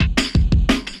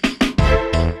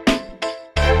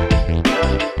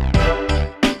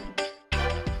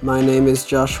My name is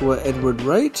Joshua Edward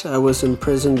Wright. I was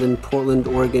imprisoned in Portland,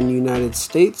 Oregon, United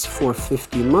States for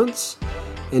 50 months.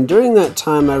 And during that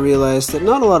time, I realized that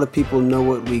not a lot of people know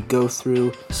what we go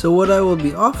through. So what I will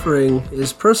be offering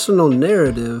is personal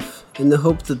narrative in the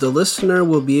hope that the listener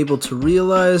will be able to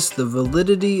realize the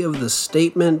validity of the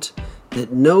statement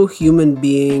that no human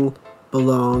being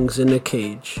belongs in a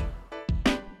cage.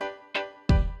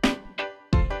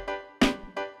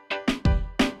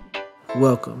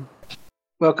 Welcome.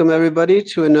 Welcome, everybody,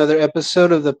 to another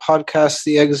episode of the podcast,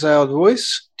 The Exiled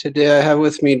Voice. Today I have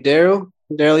with me Darrel.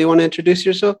 Darrel, you want to introduce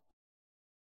yourself?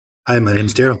 Hi, my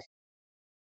name's Darrel.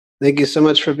 Thank you so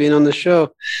much for being on the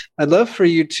show. I'd love for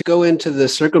you to go into the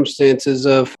circumstances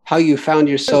of how you found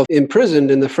yourself imprisoned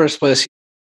in the first place,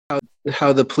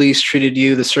 how the police treated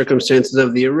you, the circumstances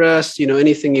of the arrest,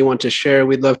 anything you want to share.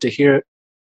 We'd love to hear it.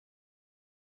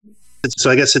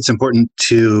 So I guess it's important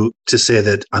to say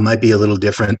that I might be a little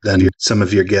different than some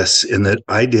of your guests in that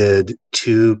I did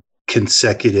 2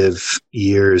 consecutive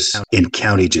years in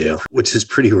county jail, which is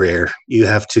pretty rare. You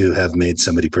have to have made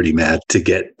somebody pretty mad to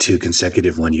get 2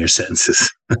 consecutive 1-year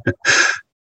sentences.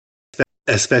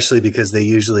 Especially because they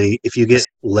usually, if you get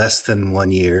less than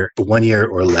 1 year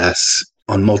or less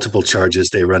on multiple charges,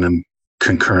 they run them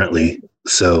concurrently.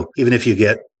 So even if you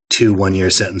get 2 1-year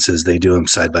sentences, they do them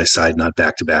side by side, not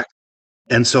back to back.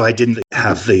 And so I didn't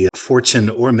have the fortune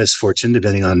or misfortune,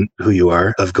 depending on who you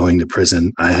are, of going to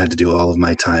prison. I had to do all of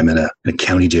my time in a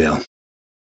county jail.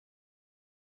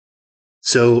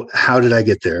 So how did I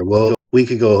get there? Well, we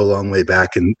could go a long way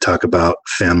back and talk about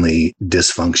family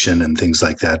dysfunction and things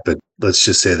like that. But let's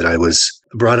just say that I was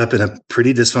brought up in a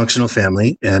pretty dysfunctional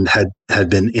family and had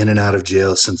been in and out of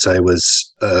jail since I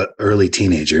was an early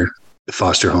teenager.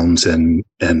 Foster homes and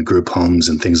group homes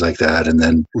and things like that. And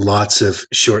then lots of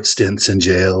short stints in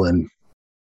jail. And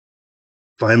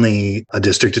finally, a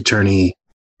district attorney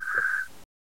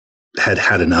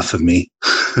had enough of me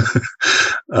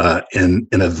in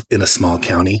a small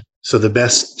county. So the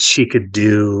best she could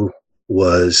do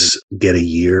was get a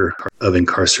year of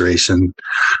incarceration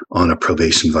on a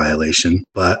probation violation.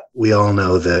 But we all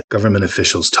know that government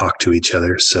officials talk to each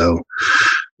other. So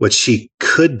what she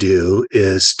could do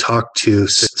is talk to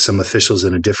some officials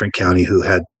in a different county who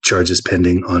had charges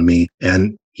pending on me.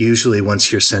 And usually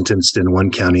once you're sentenced in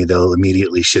one county, they'll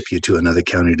immediately ship you to another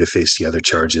county to face the other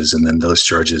charges. And then those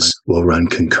charges will run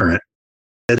concurrent.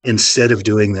 Instead of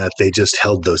doing that, they just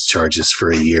held those charges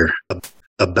for a year.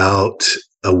 About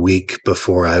a week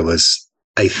before I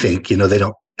think, they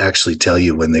don't actually tell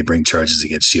you when they bring charges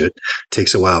against you. It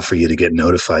takes a while for you to get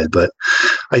notified. But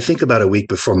I think about a week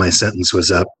before my sentence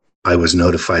was up, I was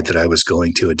notified that I was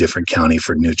going to a different county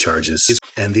for new charges.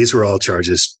 And these were all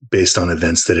charges based on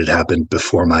events that had happened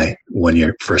before my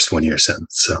first 1-year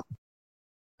sentence. So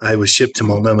I was shipped to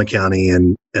Multnomah County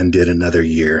and did another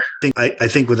year. I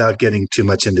think without getting too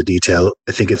much into detail,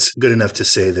 I think it's good enough to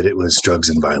say that it was drugs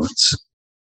and violence.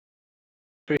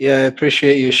 Yeah, I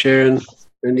appreciate you sharing.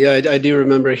 And yeah, I do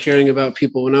remember hearing about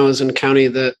people when I was in county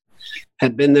that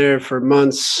had been there for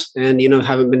months and,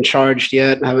 haven't been charged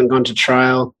yet, haven't gone to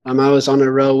trial. I was on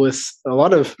a row with a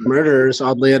lot of murderers,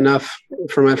 oddly enough,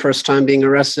 for my first time being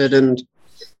arrested. And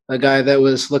a guy that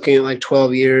was looking at like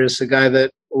 12 years, a guy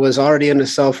that was already in a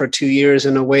cell for 2 years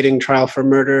and awaiting trial for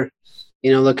murder,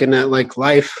 looking at like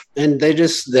life. And they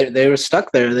were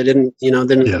stuck there. They didn't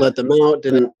let them out.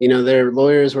 Their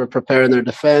lawyers were preparing their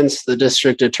defense. The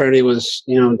district attorney was,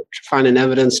 finding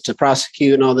evidence to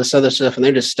prosecute and all this other stuff. And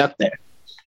they're just stuck there.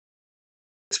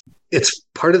 It's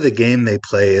part of the game they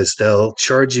play is they'll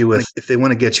charge you with, if they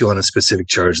want to get you on a specific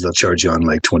charge, they'll charge you on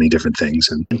like 20 different things.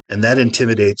 And that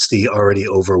intimidates the already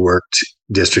overworked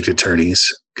district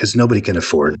attorneys because nobody can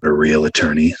afford a real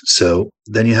attorney. So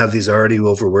then you have these already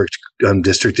overworked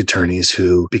district attorneys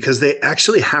who, because they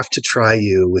actually have to try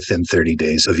you within 30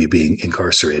 days of you being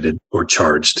incarcerated or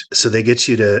charged. So they get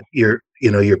you to,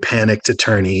 your panicked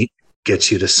attorney gets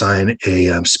you to sign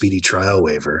a speedy trial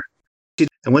waiver.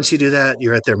 And once you do that,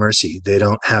 you're at their mercy. They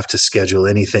don't have to schedule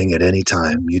anything at any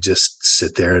time. You just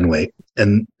sit there and wait.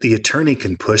 And the attorney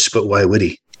can push, but why would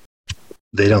he?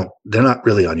 They're not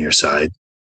really on your side.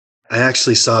 I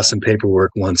actually saw some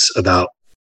paperwork once about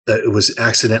that it was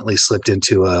accidentally slipped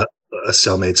into a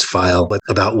cellmate's file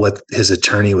about what his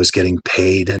attorney was getting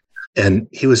paid. And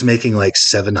he was making like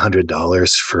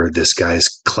 $700 for this guy's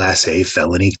Class A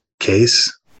felony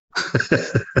case.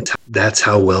 That's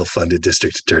how well-funded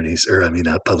district attorneys,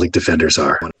 public defenders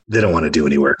are. They don't want to do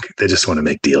any work. They just want to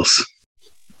make deals.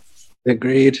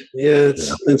 Agreed. Yeah,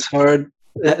 it's hard,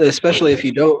 especially if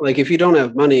you don't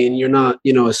have money and you're not,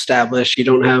 established, you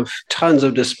don't have tons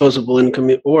of disposable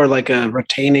income or like a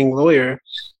retaining lawyer.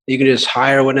 You can just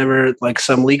hire whenever like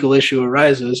some legal issue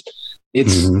arises.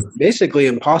 It's basically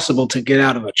impossible to get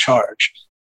out of a charge.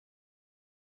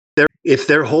 If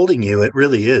they're holding you, it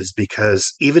really is,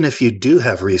 because even if you do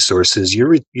have resources,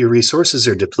 your resources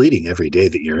are depleting every day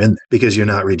that you're in there because you're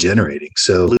not regenerating.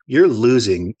 So you're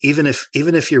losing, even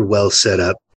if you're well set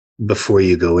up before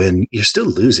you go in, you're still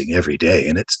losing every day.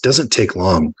 And it doesn't take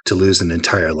long to lose an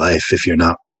entire life if you're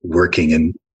not working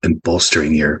and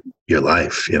bolstering your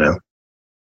life, you know?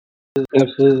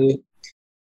 Absolutely.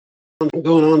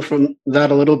 Going on from that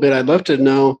a little bit, I'd love to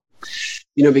know,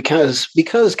 you know, because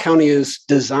county is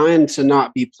designed to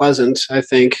not be pleasant. I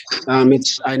think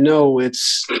I know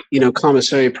it's, you know,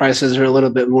 commissary prices are a little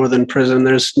bit more than prison.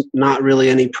 There's not really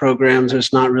any programs.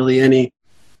 There's not really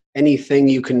anything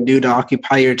you can do to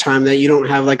occupy your time, that you don't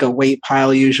have like a weight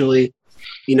pile usually,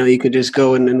 you know, you could just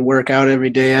go in and work out every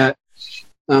day at.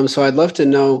 So I'd love to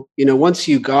know, you know, once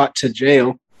you got to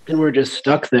jail and were just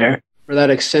stuck there for that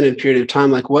extended period of time,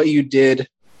 like what you did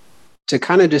to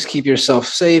kind of just keep yourself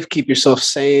safe, keep yourself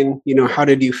sane. You know, how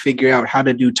did you figure out how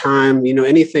to do time? You know,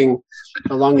 anything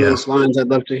along those lines, I'd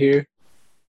love to hear.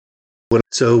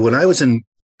 So when I was in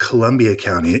Columbia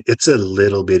County, it's a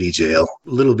little bitty jail,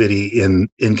 little bitty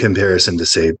in comparison to,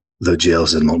 say, the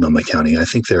jails in Multnomah County. I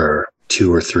think there are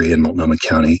 2 or 3 in Multnomah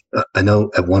County. I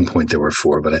know at one point there were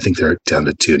 4, but I think they're down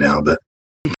to 2 now. But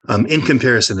in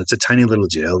comparison, it's a tiny little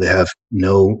jail. They have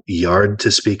no yard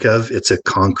to speak of. It's a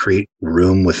concrete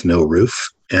room with no roof.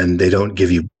 And they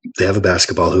have a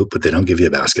basketball hoop, but they don't give you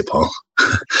a basketball.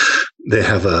 They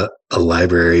have a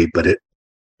library, but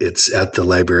it's at the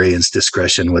librarian's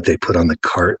discretion what they put on the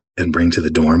cart and bring to the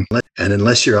dorm. And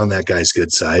unless you're on that guy's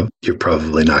good side, you're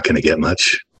probably not going to get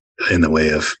much in the way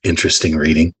of interesting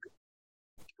reading.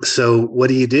 So what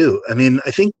do you do? I mean, I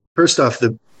think first off,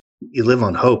 you live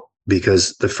on hope,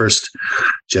 because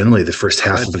generally the first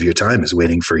half of your time is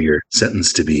waiting for your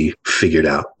sentence to be figured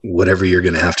out, whatever you're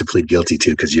going to have to plead guilty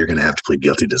to, because you're going to have to plead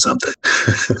guilty to something.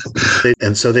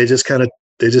 And so they just kind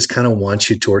of want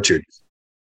you tortured.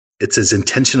 It's as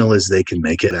intentional as they can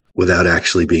make it without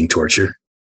actually being torture.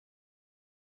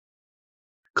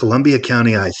 Columbia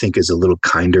County, I think, is a little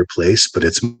kinder place, but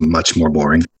it's much more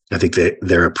boring. I think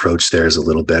their approach there is a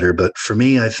little better. But for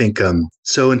me, I think,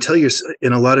 so until you're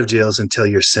in a lot of jails, until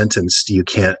you're sentenced, you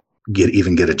can't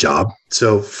even get a job.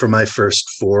 So for my first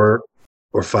 4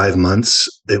 or 5 months,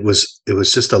 it was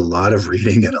just a lot of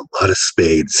reading and a lot of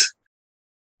spades.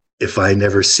 If I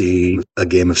never see a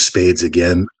game of spades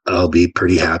again, I'll be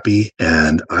pretty happy.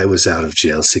 And I was out of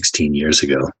jail 16 years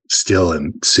ago. Still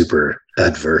am super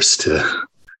adverse to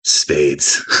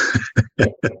spades.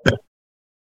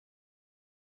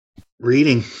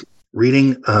 Reading,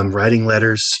 writing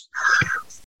letters,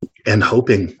 and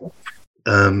hoping,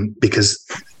 because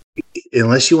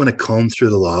unless you want to comb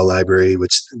through the law library,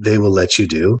 which they will let you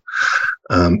do,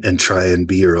 and try and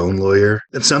be your own lawyer.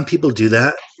 And some people do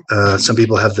that. Some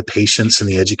people have the patience and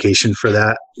the education for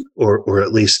that, or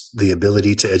at least the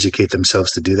ability to educate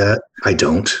themselves to do that. I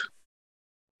don't.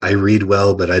 I read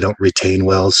well, but I don't retain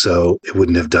well, so it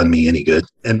wouldn't have done me any good.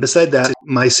 And beside that,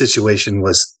 my situation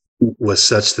was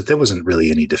such that there wasn't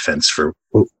really any defense for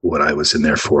what I was in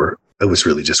there for. I was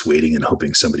really just waiting and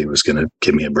hoping somebody was going to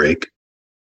give me a break.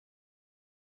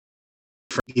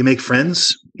 You make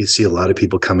friends. You see a lot of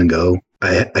people come and go.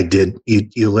 I did.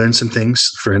 You learn some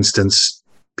things. For instance,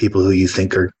 people who you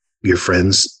think are your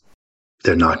friends,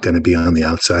 they're not going to be on the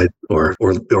outside, or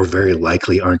very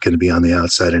likely aren't going to be on the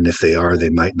outside. And if they are, they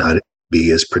might not be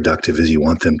as productive as you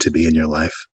want them to be in your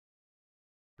life.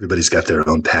 Everybody's got their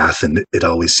own path, and it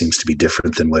always seems to be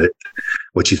different than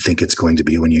what you think it's going to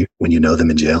be when you know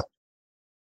them in jail.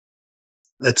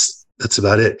 That's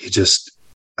about it.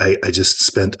 I just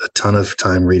spent a ton of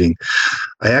time reading.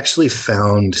 I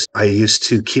used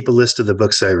to keep a list of the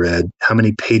books I read, how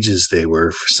many pages they were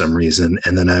for some reason,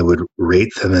 and then I would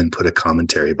rate them and put a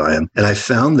commentary by them. And I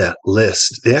found that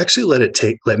list. They actually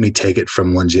let me take it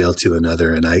from one jail to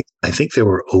another. And I think there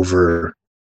were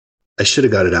I should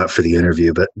have got it out for the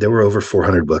interview, but there were over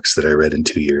 400 books that I read in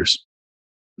 2 years.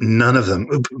 None of them,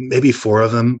 maybe 4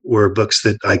 of them, were books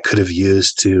that I could have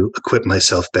used to equip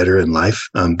myself better in life,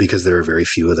 because there are very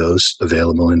few of those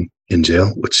available in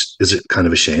jail, which is kind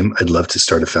of a shame. I'd love to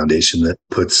start a foundation that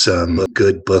puts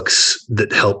good books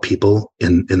that help people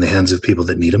in the hands of people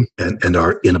that need them and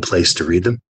are in a place to read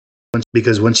them.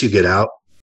 Because once you get out,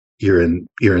 you're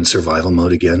in survival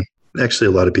mode again. Actually,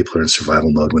 a lot of people are in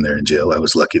survival mode when they're in jail. I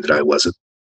was lucky that I wasn't.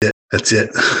 That's it.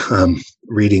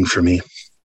 Reading for me.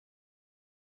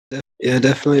 Yeah,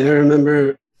 definitely. I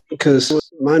remember, because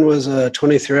mine was a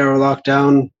 23-hour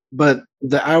lockdown, but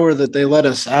the hour that they let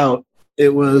us out,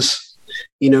 it was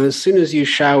as soon as you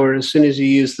shower, as soon as you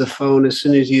use the phone, as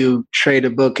soon as you trade a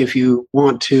book, if you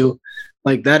want to,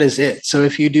 like that is it. So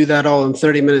if you do that all in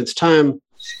 30 minutes time,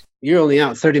 you're only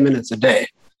out 30 minutes a day.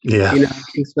 Yeah.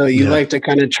 So you like to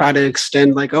kind of try to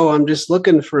extend like, oh, I'm just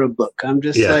looking for a book. I'm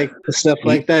just like stuff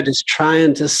like that, just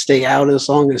trying to stay out as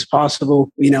long as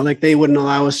possible. Like they wouldn't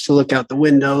allow us to look out the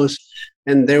windows.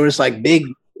 And there was like big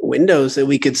windows that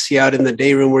we could see out in the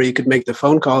day room where you could make the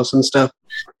phone calls and stuff.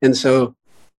 And so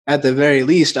at the very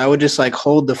least, I would just like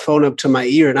hold the phone up to my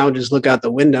ear and I would just look out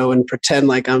the window and pretend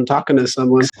like I'm talking to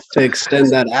someone to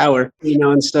extend that hour,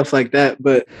 and stuff like that.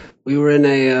 But we were in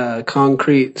a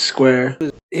concrete square.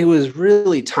 It was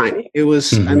really tiny. It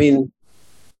was, and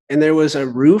there was a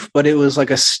roof, but it was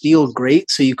like a steel grate.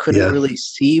 So you couldn't really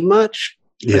see much.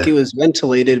 Like it was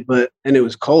ventilated, and it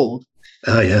was cold.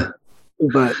 Oh, yeah.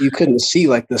 But you couldn't see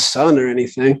like the sun or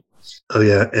anything. Oh,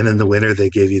 yeah. And in the winter, they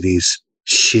gave you these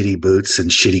shitty boots and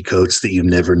shitty coats that you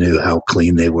never knew how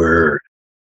clean they were.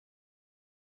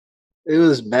 It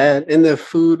was bad. And the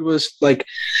food was like,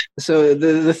 so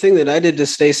the thing that I did to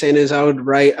stay sane is I would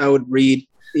read,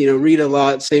 read a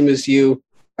lot, same as you.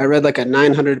 I read like a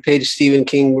 900-page Stephen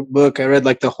King book. I read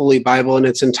like the Holy Bible in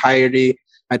its entirety.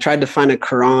 I tried to find a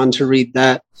Quran to read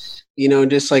that,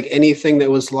 just like anything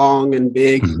that was long and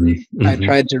big. I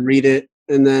tried to read it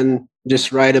and then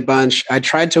just write a bunch. I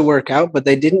tried to work out, but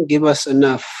they didn't give us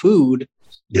enough food.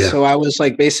 Yeah. So I was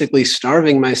like basically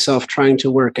starving myself trying to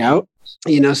work out,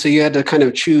 so you had to kind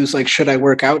of choose like, should I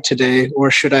work out today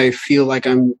or should I feel like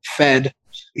I'm fed?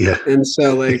 Yeah. And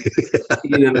so like,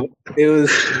 it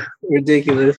was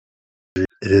ridiculous. It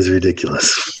is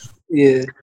ridiculous. Yeah.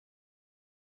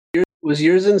 Was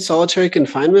yours in solitary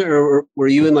confinement or were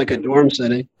you in like a dorm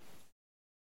setting?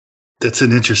 That's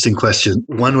an interesting question.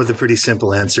 One with a pretty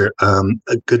simple answer.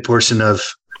 A good portion of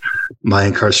my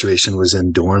incarceration was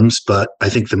in dorms, but I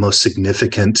think the most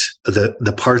significant,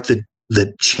 the part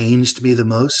that changed me the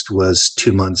most was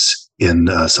 2 months in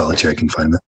solitary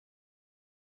confinement.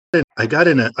 I got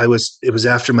in it was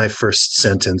after my first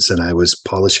sentence and I was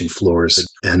polishing floors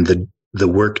and the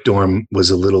work dorm was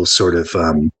a little sort of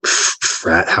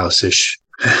frat house-ish.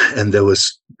 And there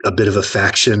was a bit of a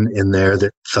faction in there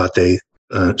that thought they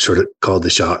sort of called the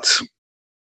shots.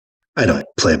 I don't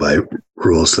play by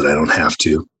rules that I don't have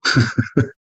to.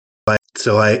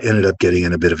 So I ended up getting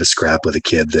in a bit of a scrap with a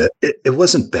kid that it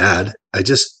wasn't bad. I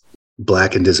just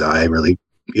blackened his eye really.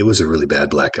 It was a really bad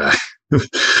black eye,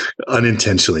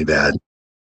 unintentionally bad.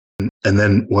 And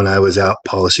then when I was out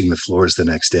polishing the floors the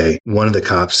next day, one of the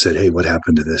cops said, "Hey, what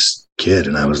happened to this kid?"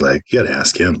 And I was like, "You got to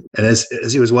ask him." And as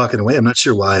he was walking away, I'm not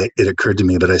sure why it occurred to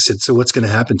me, but I said, "So what's going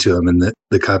to happen to him?" And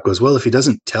the cop goes, "Well, if he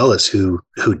doesn't tell us who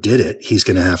did it, he's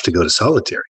going to have to go to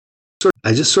solitary."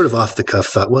 I just sort of off the cuff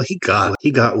thought, well, he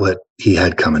got what he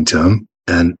had coming to him.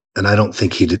 And I don't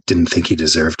think didn't think he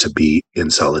deserved to be in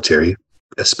solitary,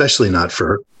 especially not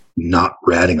for not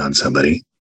ratting on somebody.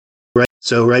 Right.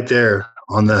 So right there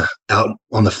out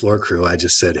on the floor crew, I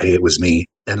just said, "Hey, it was me."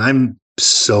 And I'm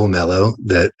so mellow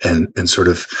that and sort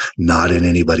of not in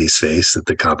anybody's face that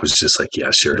the cop was just like,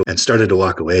 "Yeah, sure," and started to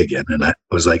walk away again. And I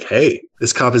was like, "Hey,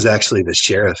 this cop is actually the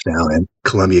sheriff now in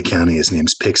Columbia County. His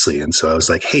name's Pixley." And so I was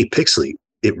like, "Hey, Pixley,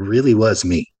 it really was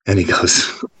me." And he goes,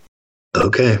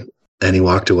 "Okay." And he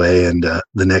walked away. And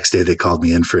the next day they called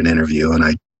me in for an interview, and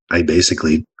I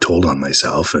basically told on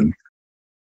myself, and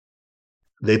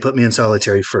they put me in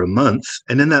solitary for a month.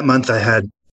 And in that month, I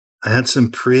had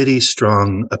some pretty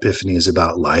strong epiphanies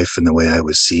about life and the way I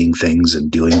was seeing things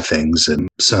and doing things, and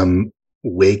some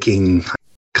waking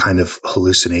kind of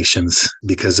hallucinations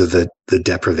because of the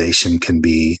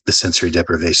sensory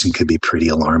deprivation can be pretty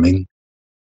alarming.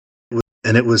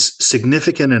 And it was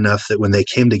significant enough that when they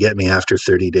came to get me after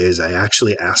 30 days, I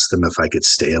actually asked them if I could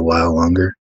stay a while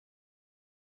longer.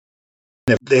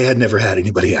 They had never had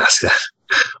anybody ask that.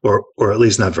 Or at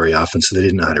least not very often, so they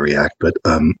didn't know how to react. But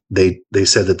they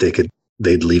said that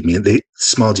they'd leave me in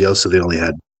small jail, so they only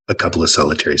had a couple of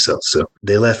solitary cells. So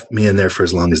they left me in there for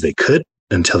as long as they could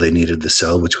until they needed the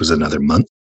cell, which was another month.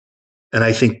 And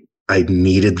I think I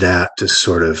needed that to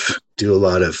sort of do a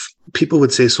lot of, people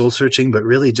would say soul searching, but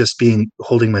really just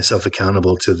holding myself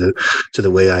accountable to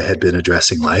the way I had been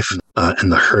addressing life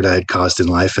and the hurt I had caused in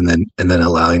life, and then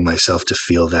allowing myself to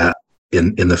feel that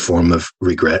in the form of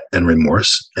regret and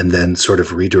remorse, and then sort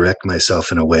of redirect myself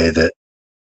in a way that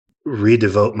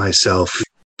redevote myself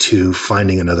to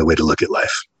finding another way to look at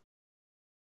life.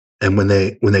 And when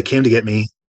they came to get me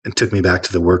and took me back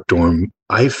to the work dorm,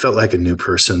 I felt like a new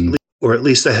person, or at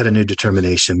least I had a new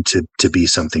determination to be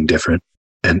something different,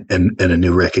 and a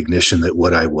new recognition that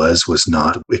what I was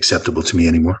not acceptable to me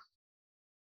anymore.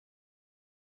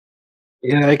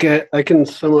 Yeah, I can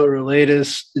somewhat relate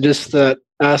is just that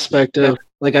aspect of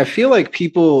like I feel like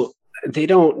people they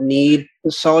don't need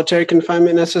solitary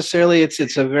confinement necessarily.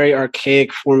 It's a very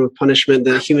archaic form of punishment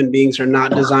that human beings are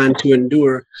not designed to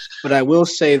endure. But I will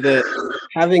say that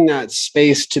having that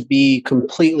space to be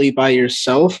completely by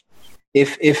yourself,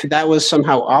 if that was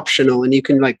somehow optional and you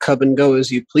can like come and go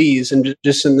as you please and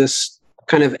just in this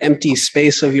kind of empty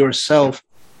space of yourself,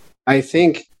 I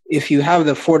think if you have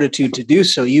the fortitude to do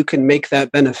so, you can make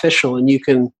that beneficial and you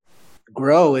can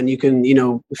grow and you can,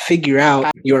 figure out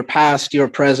your past, your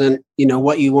present,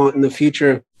 what you want in the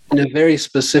future in a very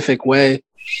specific way.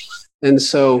 And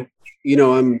so,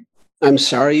 I'm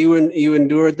sorry you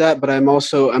endured that, but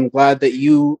I'm glad that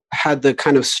you had the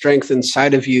kind of strength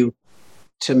inside of you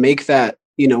to make that,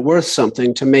 worth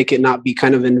something, to make it not be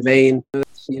kind of in vain.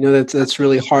 That's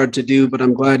really hard to do, but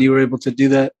I'm glad you were able to do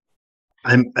that.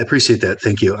 I appreciate that.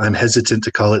 Thank you. I'm hesitant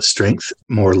to call it strength,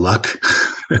 more luck,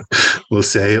 we'll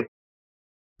say.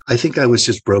 I think I was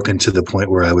just broken to the point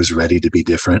where I was ready to be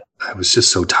different. I was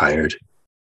just so tired.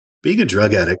 Being a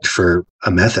drug addict, for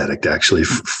a meth addict, actually,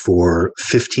 for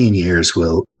 15 years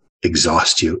will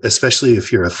exhaust you, especially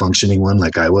if you're a functioning one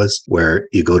like I was, where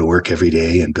you go to work every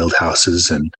day and build houses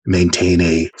and maintain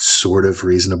a sort of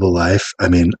reasonable life. I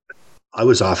mean, I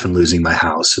was often losing my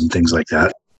house and things like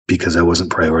that because I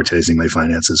wasn't prioritizing my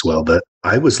finances well, but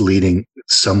I was leading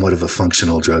somewhat of a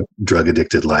functional drug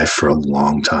addicted life for a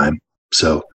long time.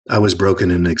 So I was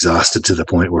broken and exhausted to the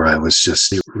point where I was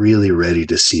just really ready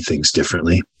to see things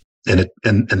differently. And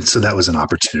so that was an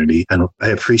opportunity. And I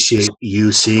appreciate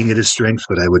you seeing it as strength,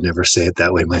 but I would never say it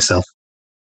that way myself.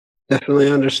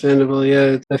 Definitely understandable.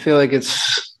 Yeah. I feel like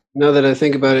now that I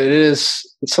think about it, it's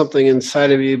something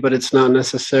inside of you, but it's not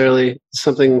necessarily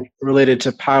something related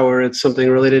to power. It's something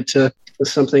related to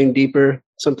something deeper,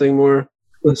 something more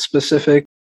specific.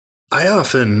 I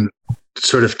often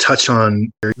sort of touch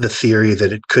on the theory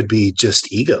that it could be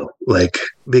just ego,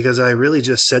 because I really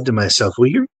just said to myself, well,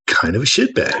 you're kind of a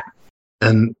shitbag.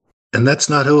 And that's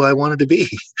not who I wanted to be.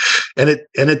 And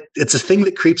it's a thing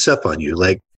that creeps up on you.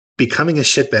 Like becoming a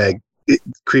shitbag, it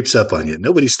creeps up on you.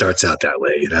 Nobody starts out that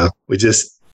way,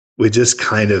 We just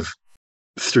kind of,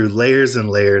 through layers and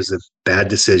layers of bad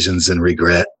decisions and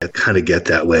regret, kind of get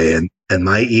that way. And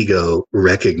my ego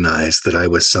recognized that I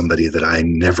was somebody that I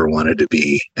never wanted to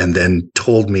be, and then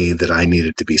told me that I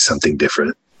needed to be something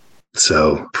different.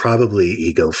 So probably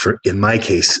ego. In my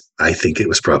case, I think it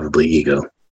was probably ego.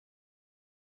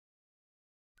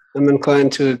 I'm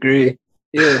inclined to agree.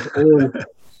 Yeah.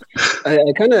 I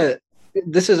kind of,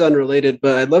 this is unrelated,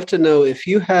 but I'd love to know if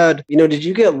you had, did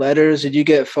you get letters? Did you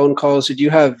get phone calls? Did you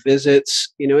have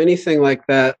visits? Anything like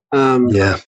that?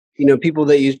 Yeah. People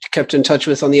that you kept in touch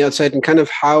with on the outside, and kind of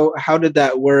how did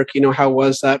that work? How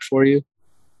was that for you?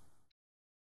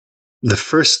 The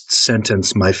first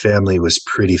sentence, my family was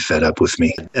pretty fed up with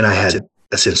me, and I had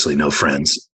essentially no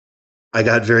friends. I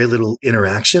got very little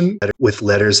interaction with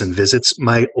letters and visits.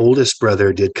 My oldest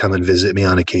brother did come and visit me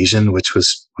on occasion, which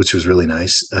was really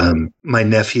nice. My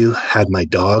nephew had my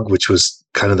dog, which was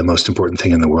kind of the most important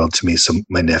thing in the world to me. So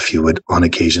my nephew would on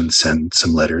occasion send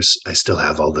some letters. I still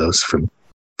have all those from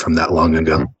that long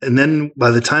ago. And then by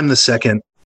the time the second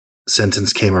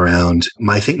sentence came around,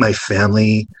 I think my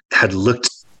family had looked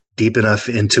deep enough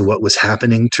into what was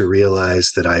happening to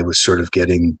realize that I was sort of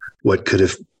getting what could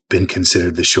have been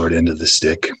considered the short end of the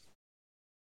stick.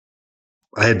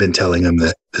 I had been telling them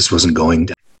that this wasn't going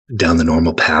down the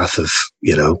normal path of,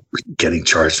 getting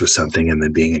charged with something and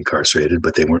then being incarcerated,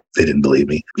 but they didn't believe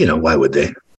me. Why would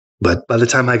they? But by the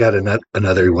time I got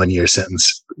another 1 year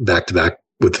sentence back to back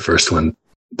with the first one,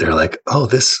 they're like, oh,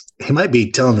 he might be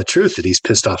telling the truth that he's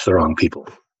pissed off the wrong people.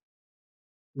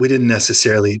 We didn't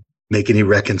necessarily make any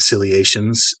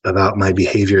reconciliations about my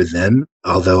behavior then,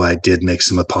 although I did make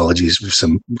some apologies,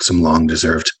 some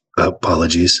long-deserved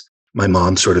apologies. My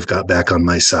mom sort of got back on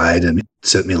my side and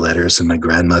sent me letters, and my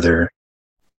grandmother.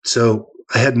 So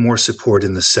I had more support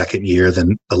in the second year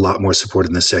a lot more support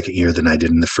in the second year than I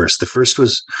did in the first. The first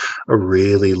was a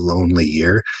really lonely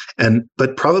year,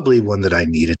 but probably one that I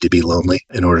needed to be lonely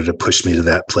in order to push me to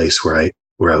that place where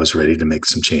I was ready to make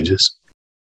some changes.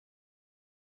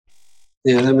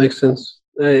 Yeah, that makes sense.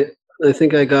 I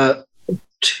think I got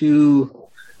 2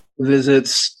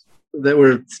 visits that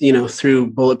were,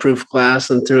 through bulletproof glass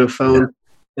and through a phone. Yeah.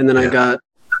 And then I got,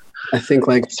 I think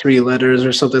 3 letters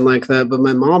or something like that. But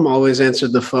my mom always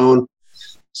answered the phone.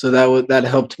 So that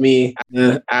helped me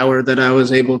the hour that I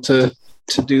was able to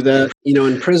do that.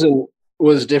 In prison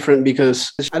was different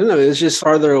because, I don't know, it was just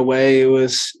farther away. It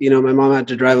was, my mom had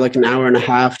to drive an hour and a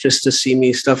half just to see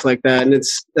me, stuff like that. And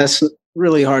that's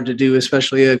really hard to do,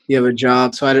 especially if you have a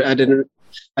job. So I didn't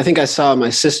I think I saw my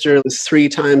sister 3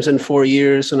 times in 4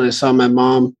 years, and I saw my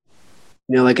mom,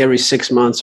 like every 6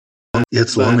 months.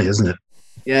 It's lonely, isn't it?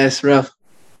 Yeah, it's rough.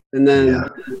 And then,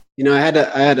 I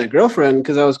had a girlfriend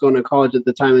because I was going to college at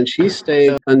the time, and she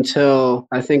stayed until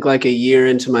I think like a year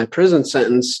into my prison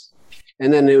sentence.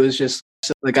 And then it was just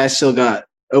like I still got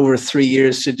over 3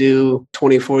 years to do,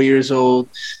 24 years old.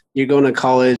 You're going to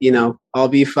college, I'll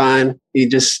be fine. You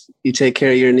take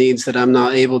care of your needs that I'm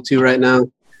not able to right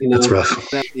now. That's rough.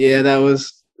 That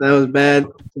was bad.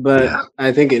 But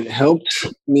I think it helped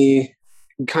me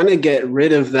kind of get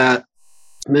rid of that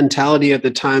mentality at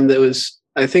the time that was,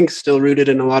 I think, still rooted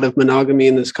in a lot of monogamy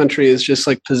in this country, is just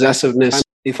like possessiveness.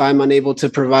 If I'm unable to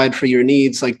provide for your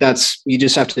needs, like you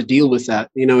just have to deal with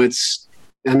that.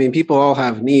 People all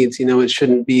have needs, it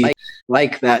shouldn't be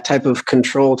like that type of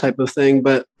control type of thing.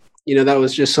 But, that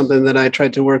was just something that I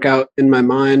tried to work out in my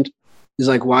mind, is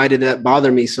like, why did that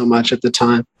bother me so much at the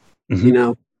time?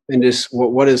 And just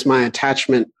what is my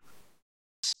attachment?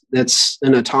 That's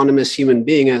an autonomous human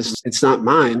being, as it's not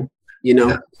mine,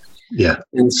 Yeah.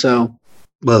 And so,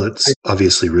 well, it's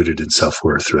obviously rooted in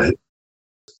self-worth, right?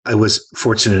 I was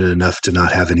fortunate enough to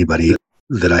not have anybody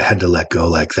that I had to let go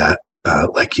like that,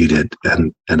 like you did.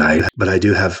 But I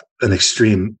do have an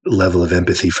extreme level of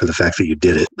empathy for the fact that you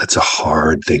did it. That's a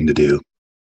hard thing to do,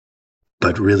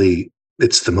 but really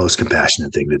it's the most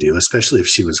compassionate thing to do, especially if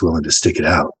she was willing to stick it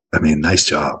out. I mean, nice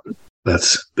job.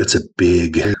 It's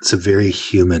a very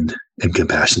human and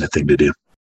compassionate thing to do.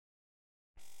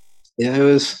 Yeah, it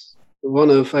was one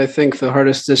of, I think, the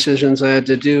hardest decisions I had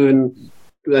to do. And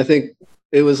I think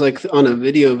it was like on a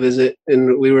video visit,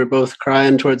 and we were both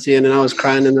crying towards the end, and I was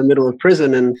crying in the middle of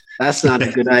prison, and that's not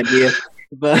a good idea.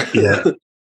 But yeah,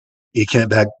 you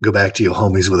can't go back to your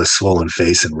homies with a swollen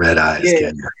face and red eyes,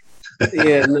 can you?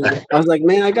 Yeah, no. I was like,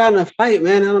 man, I got in a fight,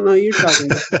 man. I don't know what you're talking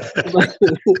about.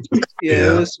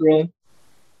 It was rough.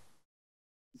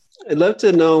 I'd love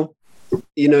to know,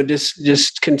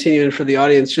 just continuing for the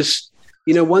audience, just,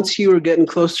 once you were getting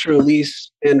close to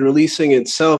release and releasing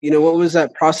itself, what was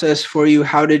that process for you?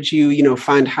 How did you,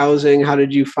 find housing? How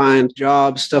did you find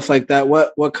jobs, stuff like that?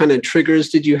 What kind of triggers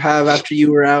did you have after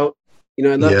you were out?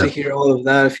 I'd love to hear all of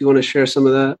that if you want to share some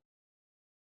of that.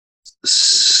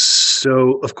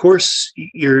 So, of course,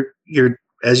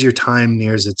 as your time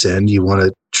nears its end, you want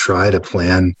to try to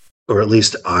plan, or at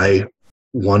least I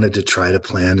wanted to try to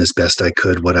plan as best I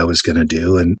could what I was going to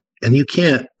do. And you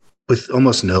can't, with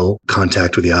almost no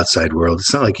contact with the outside world,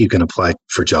 it's not like you can apply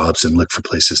for jobs and look for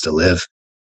places to live.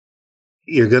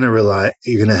 You're going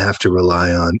to have to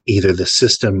rely on either the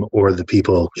system or the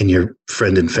people in your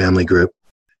friend and family group.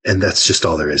 And that's just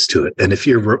all there is to it. And if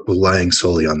you're relying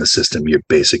solely on the system, you're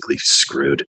basically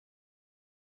screwed.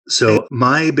 So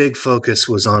my big focus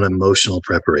was on emotional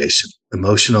preparation,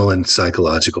 emotional and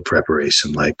psychological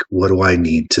preparation. Like, what do I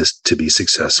need to be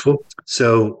successful?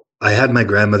 So I had my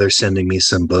grandmother sending me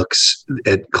some books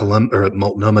at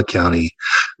Multnomah County.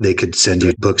 They could send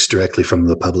you books directly from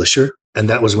the publisher. And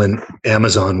that was when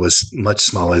Amazon was much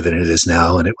smaller than it is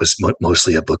now. And it was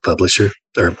mostly a book publisher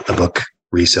or a book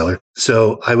reseller.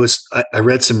 So I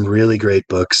read some really great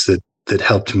books that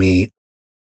helped me.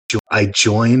 I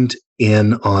joined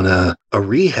in on a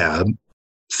rehab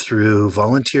through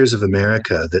Volunteers of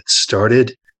America that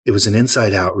started. It was an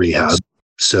inside out rehab.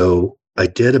 So I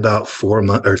did about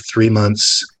 3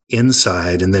 months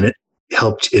inside, and then it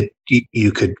helped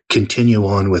you could continue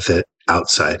on with it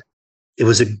outside. It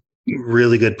was a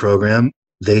really good program.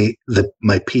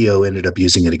 My PO ended up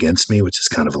using it against me, which is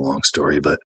kind of a long story,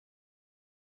 but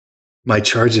my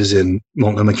charges in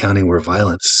Multnomah County were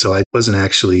violence. So I wasn't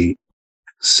actually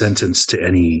sentenced to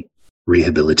any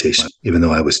rehabilitation, even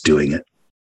though I was doing it.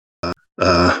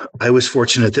 I was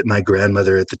fortunate that my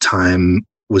grandmother at the time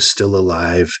was still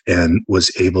alive and was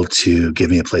able to give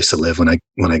me a place to live when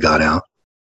I got out.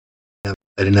 I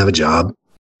didn't have a job.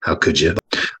 How could you?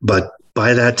 But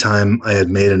by that time, I had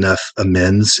made enough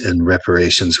amends and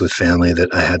reparations with family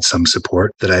that I had some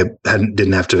support, that I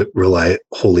didn't have to rely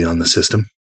wholly on the system.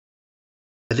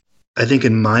 I think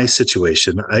in my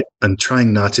situation, I'm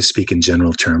trying not to speak in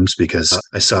general terms because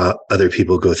I saw other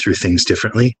people go through things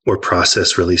differently or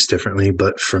process release differently.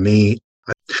 But for me,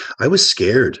 I was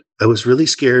scared. I was really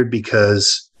scared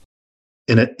because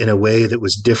in a way that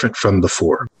was different from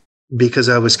before, because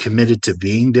I was committed to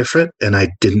being different and I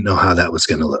didn't know how that was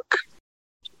going to look.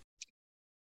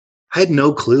 I had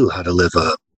no clue how to live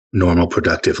a normal,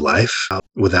 productive life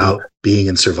without being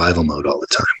in survival mode all the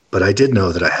time. But I did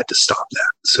know that I had to stop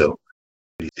that. So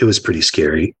it was pretty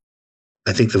scary.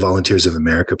 I think the Volunteers of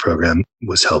America program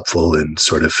was helpful in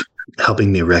sort of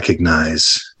helping me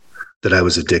recognize that I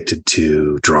was addicted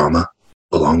to drama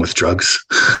along with drugs,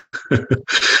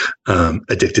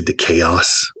 addicted to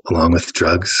chaos along with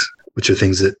drugs, which are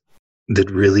things that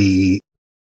really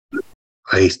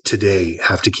I today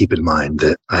have to keep in mind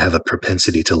that I have a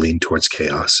propensity to lean towards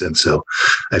chaos. And so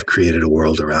I've created a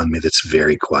world around me that's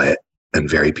very quiet and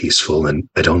very peaceful. And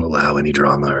I don't allow any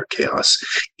drama or chaos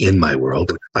in my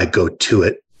world. I go to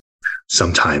it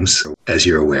sometimes, as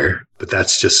you're aware, but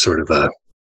that's just sort of a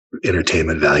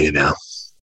entertainment value now.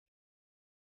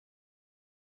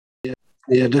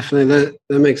 Yeah, definitely.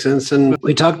 That makes sense. And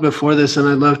we talked before this, and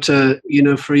I'd love to,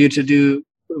 for you to do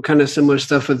kind of similar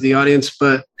stuff with the audience,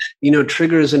 but,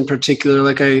 triggers in particular,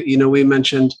 like we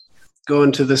mentioned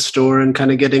going to the store and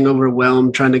kind of getting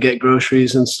overwhelmed, trying to get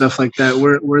groceries and stuff like that.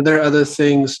 Were there other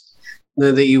things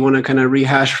that you want to kind of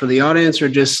rehash for the audience, or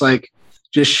just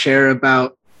share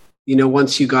about,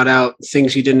 once you got out,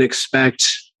 things you didn't expect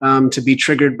to be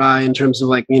triggered by in terms of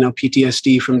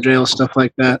PTSD from jail, stuff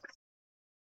like that?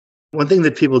 One thing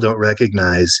that people don't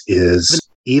recognize is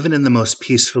even in the most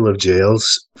peaceful of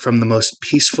jails, from the most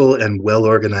peaceful and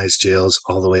well-organized jails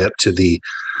all the way up to the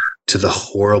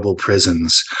horrible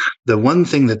prisons, the one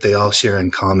thing that they all share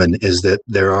in common is that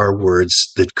there are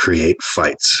words that create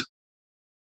fights.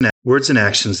 Words and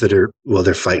actions that are,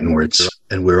 they're fighting words.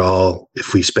 And we're all,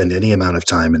 if we spend any amount of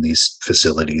time in these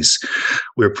facilities,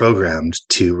 we're programmed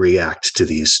to react to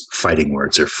these fighting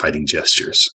words or fighting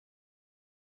gestures.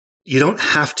 You don't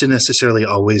have to necessarily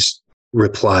always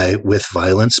reply with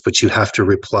violence, but you have to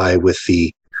reply with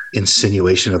the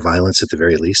insinuation of violence at the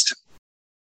very least.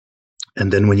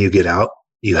 And then when you get out,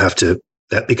 you have to,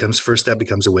 that becomes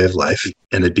a way of life,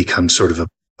 and it becomes sort of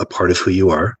a part of who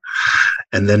you are.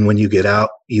 And then when you get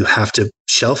out, you have to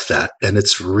shelf that. And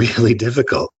it's really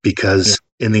difficult because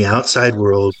in the outside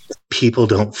world, people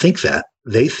don't think that.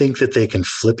 They think that they can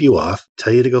flip you off,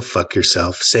 tell you to go fuck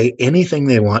yourself, say anything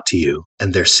they want to you,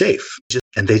 and they're safe.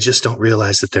 And they just don't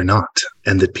realize that they're not.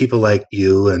 And that people like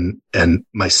you and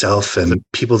myself and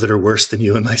people that are worse than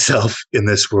you and myself in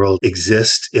this world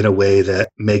exist in a way that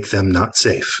make them not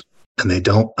safe. And they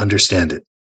don't understand it.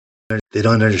 They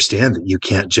don't understand that you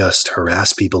can't just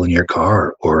harass people in your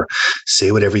car or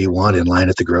say whatever you want in line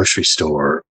at the grocery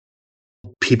store.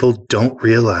 People don't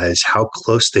realize how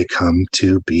close they come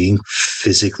to being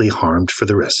physically harmed for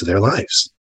the rest of their lives.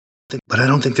 But I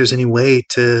don't think there's any way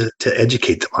to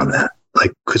educate them on that.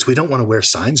 Because we don't want to wear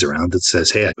signs around that says,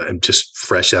 hey, I'm just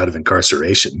fresh out of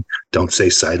incarceration. Don't say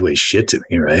sideways shit to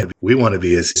me, right? We want to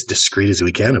be as discreet as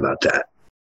we can about that.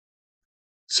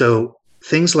 So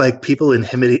things like people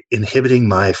inhibiting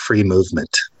my free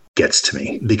movement gets to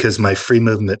me, because my free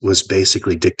movement was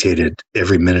basically dictated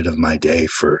every minute of my day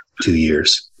for 2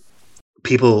 years.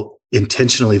 People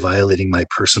intentionally violating my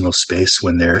personal space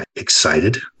when they're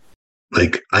excited.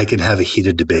 I can have a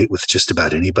heated debate with just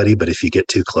about anybody, but if you get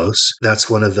too close, that's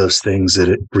one of those things that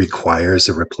it requires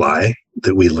a reply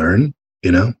that we learn,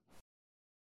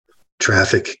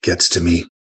 Traffic gets to me.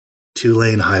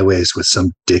 2-lane highways with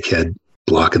some dickhead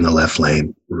blocking the left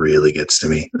lane really gets to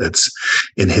me. That's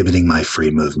inhibiting my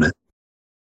free movement.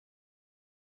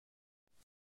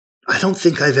 I don't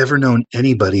think I've ever known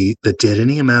anybody that did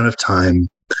any amount of time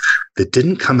that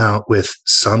didn't come out with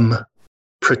some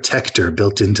protector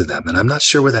built into them. And I'm not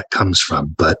sure where that comes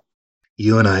from, but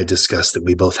you and I discussed that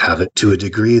we both have it to a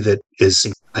degree that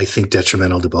is, I think,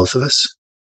 detrimental to both of us.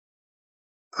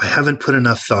 I haven't put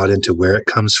enough thought into where it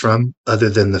comes from, other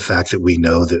than the fact that we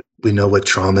know what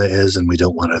trauma is and we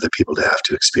don't want other people to have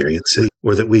to experience it,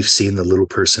 or that we've seen the little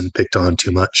person picked on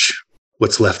too much.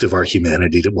 What's left of our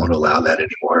humanity that won't allow that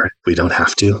anymore. We don't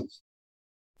have to.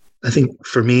 I think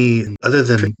for me, other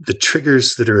than the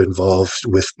triggers that are involved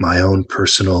with my own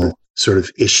personal sort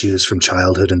of issues from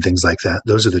childhood and things like that,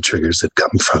 those are the triggers that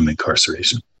come from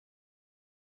incarceration.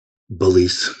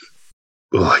 Bullies.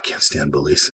 Oh, I can't stand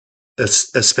bullies.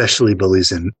 Especially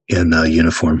bullies in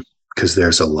uniform, because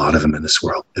there's a lot of them in this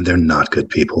world, and they're not good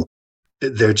people.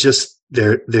 They're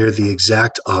the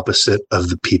exact opposite of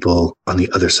the people on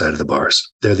the other side of the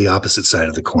bars. They're the opposite side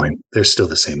of the coin. They're still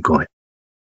the same coin.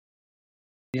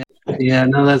 Yeah,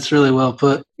 no, that's really well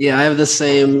put. Yeah, I have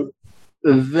the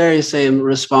very same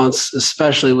response,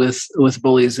 especially with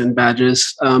bullies and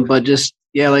badges. But just,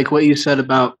 like what you said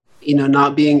about,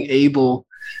 not being able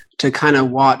to kind of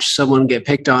watch someone get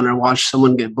picked on or watch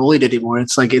someone get bullied anymore.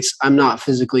 I'm not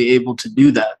physically able to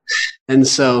do that. And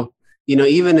so,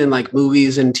 even in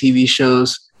movies and TV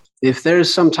shows, if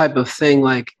there's some type of thing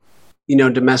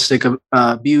domestic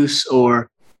abuse, or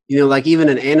even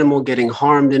an animal getting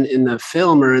harmed in the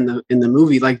film or in the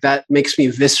movie, that makes me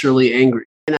viscerally angry.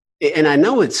 And I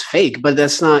know it's fake, but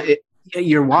that's not it.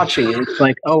 you're watching it. It's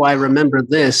like, oh, I remember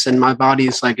this, and my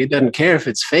body's like, it doesn't care if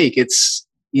it's fake. It's,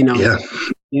 you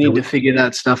need to figure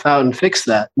that stuff out and fix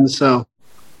that. And so,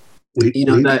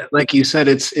 that, like you said,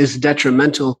 it's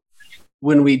detrimental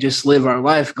when we just live our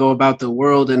life, go about the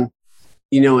world, and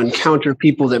encounter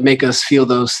people that make us feel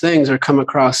those things, or come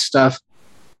across stuff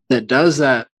that does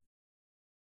that.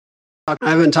 I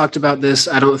haven't talked about this,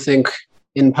 I don't think,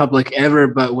 in public ever,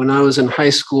 but when I was in high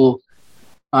school,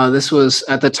 this was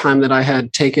at the time that I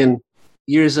had taken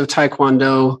years of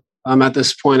Taekwondo. At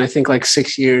this point, I think like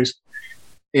 6 years.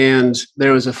 And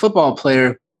there was a football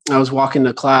player. I was walking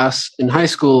to class in high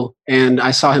school, and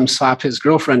I saw him slap his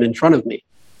girlfriend in front of me.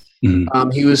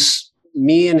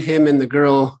 Me and him and the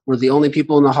girl were the only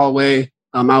people in the hallway.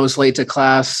 I was late to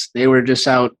class. They were just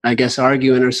out, I guess,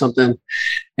 arguing or something.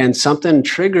 And something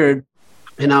triggered.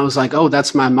 And I was like, oh,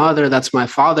 that's my mother. That's my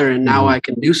father. And now I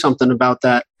can do something about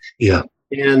that. Yeah.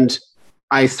 And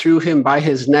I threw him by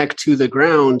his neck to the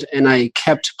ground, and I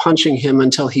kept punching him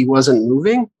until he wasn't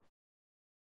moving.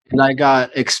 And I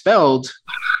got expelled,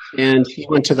 and he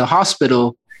went to the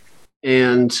hospital.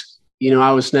 And,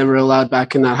 I was never allowed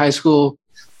back in that high school.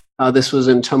 This was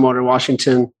in Tumwater,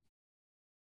 Washington.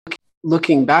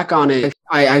 Looking back on it,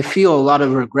 I feel a lot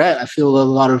of regret. I feel a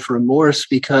lot of remorse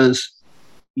because,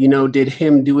 did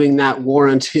him doing that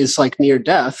warrant his near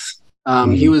death?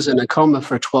 He was in a coma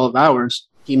for 12 hours.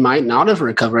 He might not have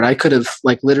recovered. I could have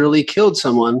literally killed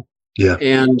someone. Yeah.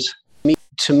 And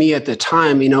to me at the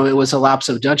time, it was a lapse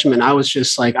of judgment. I was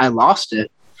just like, I lost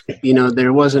it.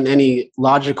 There wasn't any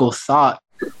logical thought,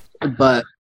 but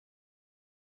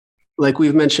like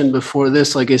we've mentioned before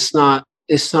this, it's not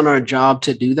our job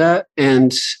to do that.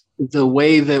 And the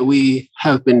way that we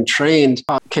have been trained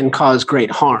can cause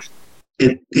great harm.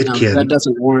 It can. That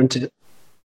doesn't warrant it.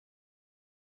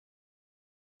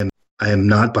 I am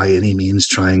not by any means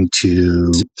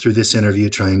through this interview,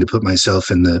 trying to put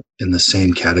myself in the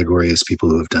same category as people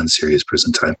who have done serious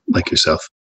prison time, like yourself.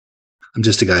 I'm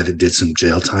just a guy that did some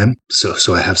jail time,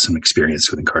 so I have some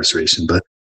experience with incarceration. But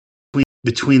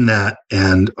between that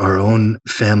and our own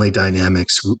family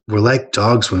dynamics, we're like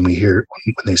dogs when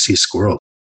they see squirrel.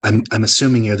 I'm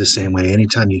assuming you're the same way.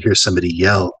 Anytime you hear somebody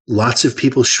yell, lots of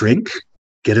people shrink,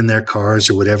 get in their cars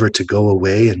or whatever to go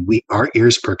away, and our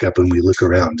ears perk up when we look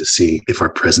around to see if our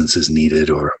presence is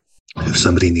needed or if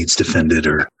somebody needs defended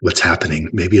or what's happening.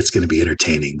 Maybe it's going to be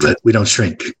entertaining, but we don't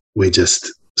shrink. We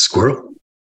just squirrel.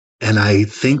 And I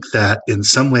think that in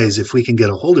some ways, if we can get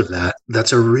a hold of that,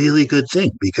 that's a really good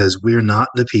thing, because we're not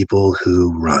the people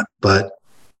who run, but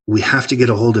we have to get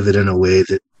a hold of it in a way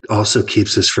that also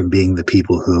keeps us from being the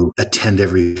people who attend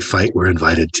every fight we're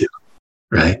invited to,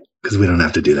 right? Because we don't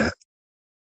have to do that.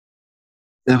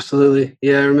 Absolutely.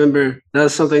 Yeah, I remember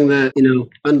that's something that,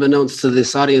 unbeknownst to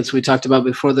this audience, we talked about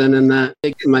before then. And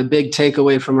my big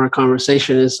takeaway from our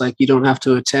conversation is you don't have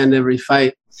to attend every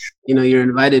fight, you're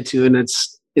invited to. And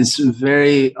it's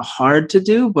very hard to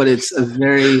do, but it's a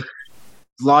very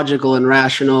logical and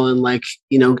rational and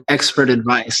expert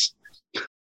advice.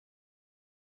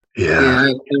 Yeah,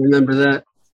 I remember that.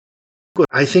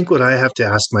 I think what I have to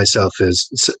ask myself is,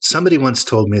 somebody once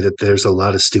told me that there's a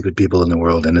lot of stupid people in the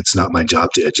world and it's not my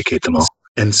job to educate them all.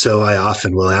 And so I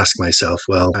often will ask myself,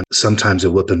 well, sometimes a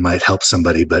whooping might help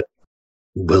somebody, but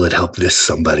will it help this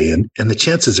somebody? And the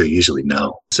chances are usually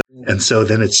no. So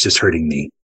then it's just hurting me.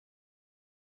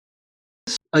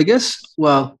 I guess,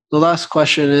 the last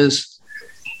question is,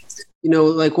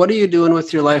 what are you doing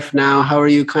with your life now? How are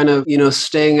you kind of,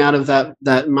 staying out of that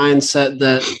mindset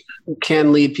that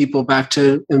can lead people back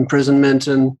to imprisonment?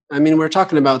 And I mean, we're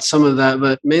talking about some of that,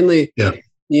 but mainly,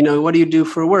 what do you do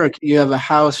for work? You have a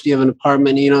house, do you have an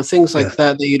apartment, things like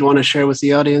that you'd want to share with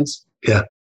the audience? Yeah.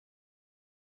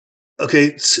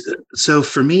 Okay, so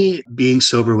for me, being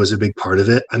sober was a big part of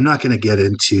it. I'm not going to get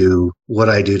into what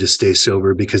I do to stay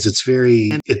sober, because it's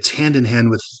hand in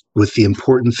hand with the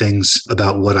important things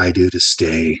about what I do to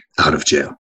stay out of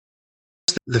jail.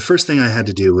 The first thing I had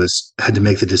to do was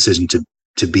make the decision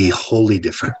to be wholly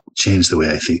different, change the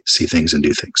way I see things and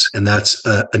do things. And that's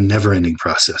a never-ending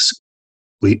process.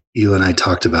 You and I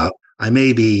talked about, I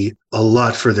may be a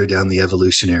lot further down the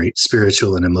evolutionary,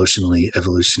 spiritual and emotionally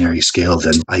evolutionary scale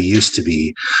than I used to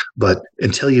be. But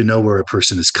until you know where a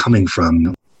person is coming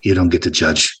from, you don't get to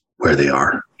judge where they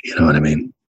are. You know what I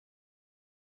mean?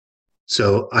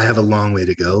 So I have a long way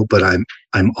to go, but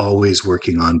I'm always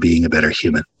working on being a better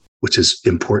human, which is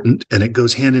important. And it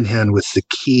goes hand in hand with the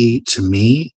key to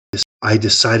me is I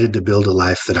decided to build a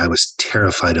life that I was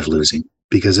terrified of losing.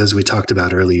 Because as we talked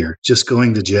about earlier, just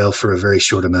going to jail for a very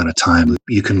short amount of time,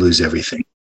 you can lose everything.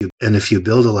 And if you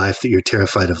build a life that you're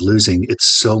terrified of losing, it's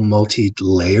so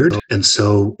multi-layered. And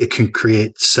so it can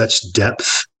create such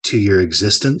depth to your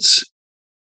existence.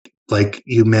 Like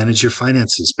you manage your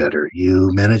finances better.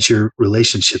 You manage your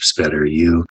relationships better.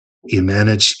 You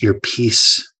manage your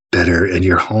peace better and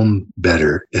your home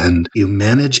better. And you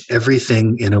manage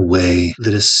everything in a way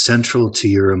that is central to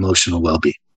your emotional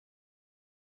well-being.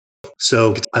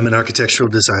 So I'm an architectural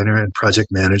designer and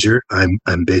project manager.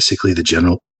 I'm basically the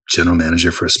general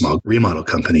manager for a small remodel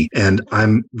company. And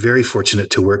I'm very fortunate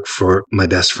to work for my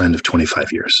best friend of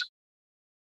 25 years.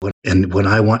 And when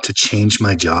I want to change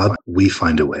my job, we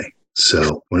find a way.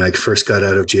 So when I first got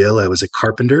out of jail, I was a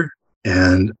carpenter,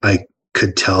 and I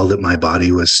could tell that my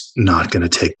body was not going to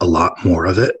take a lot more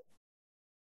of it.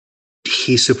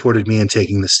 He supported me in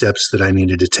taking the steps that I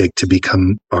needed to take to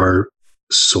become our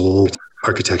sole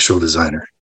architectural designer.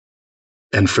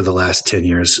 And for the last 10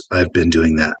 years, I've been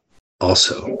doing that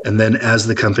also. And then as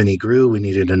the company grew, we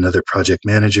needed another project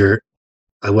manager.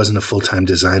 I wasn't a full-time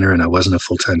designer and I wasn't a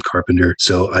full-time carpenter,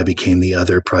 so I became the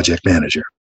other project manager.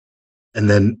 And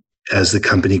then as the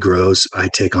company grows, I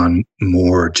take on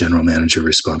more general manager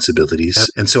responsibilities.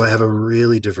 And so I have a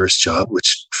really diverse job,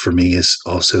 which for me is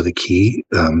also the key.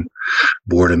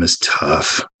 Boredom is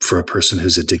tough for a person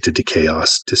who's addicted to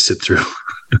chaos to sit through.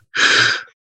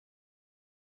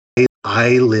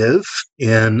 I live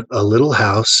in a little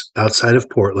house outside of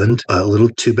Portland, a little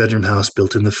 2-bedroom house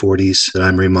built in the 40s that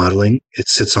I'm remodeling. It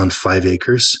sits on 5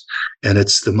 acres, and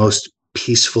it's the most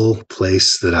peaceful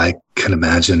place that I can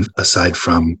imagine, aside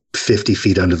from 50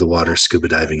 feet under the water scuba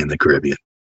diving in the Caribbean.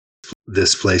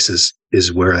 This place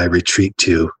is where I retreat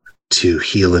to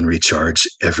heal and recharge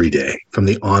every day from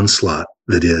the onslaught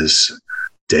that is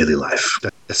daily life,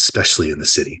 especially in the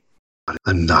city.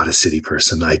 I'm not a city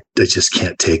person. I just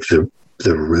can't take the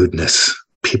rudeness.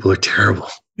 People are terrible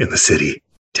in the city.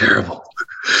 Terrible.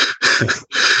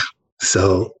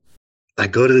 So I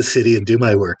go to the city and do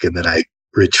my work, and then I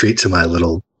retreat to my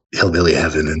little hillbilly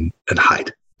heaven and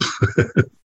hide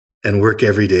and work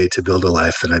every day to build a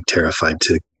life that I'm terrified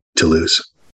to lose.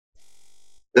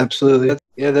 Absolutely.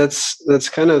 Yeah, that's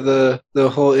kind of the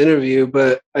whole interview,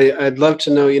 but I'd love to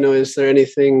know, is there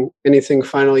anything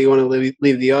final you want to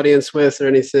leave the audience with, or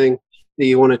anything that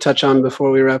you want to touch on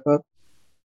before we wrap up?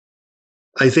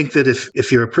 I think that if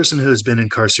you're a person who has been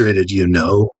incarcerated, you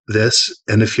know this.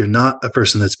 And if you're not a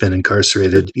person that's been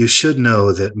incarcerated, you should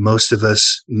know that most of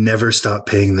us never stop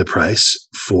paying the price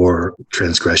for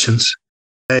transgressions.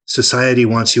 Society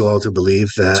wants you all to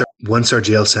believe that once our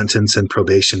jail sentence and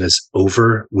probation is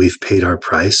over, we've paid our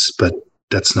price, but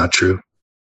that's not true.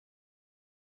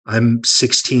 I'm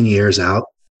 16 years out,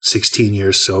 16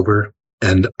 years sober,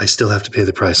 and I still have to pay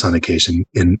the price on occasion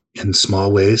in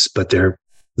small ways, but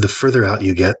the further out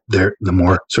you get, the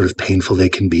more sort of painful they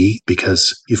can be,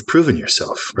 because you've proven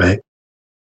yourself, right?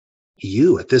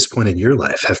 You, at this point in your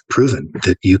life, have proven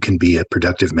that you can be a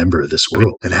productive member of this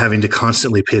world. And having to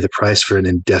constantly pay the price for an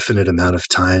indefinite amount of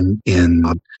time in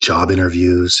job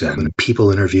interviews and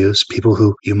people interviews, people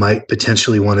who you might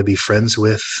potentially want to be friends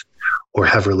with or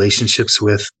have relationships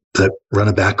with, that run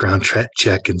a background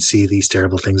check and see these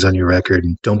terrible things on your record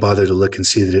and don't bother to look and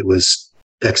see that it was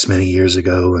X many years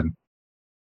ago. And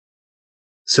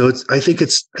so I think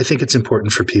it's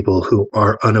important for people who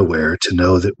are unaware to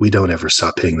know that we don't ever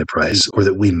stop paying the price, or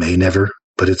that we may never,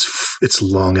 but it's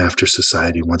long after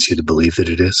society wants you to believe that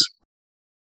it is.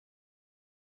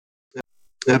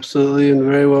 Absolutely, and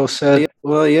very well said.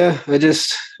 Well, yeah,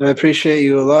 I appreciate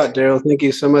you a lot, Darrel. Thank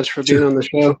you so much for being on the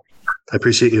show. I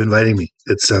appreciate you inviting me.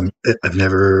 I've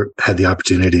never had the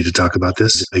opportunity to talk about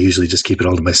this. I usually just keep it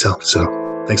all to myself. So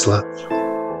thanks a lot.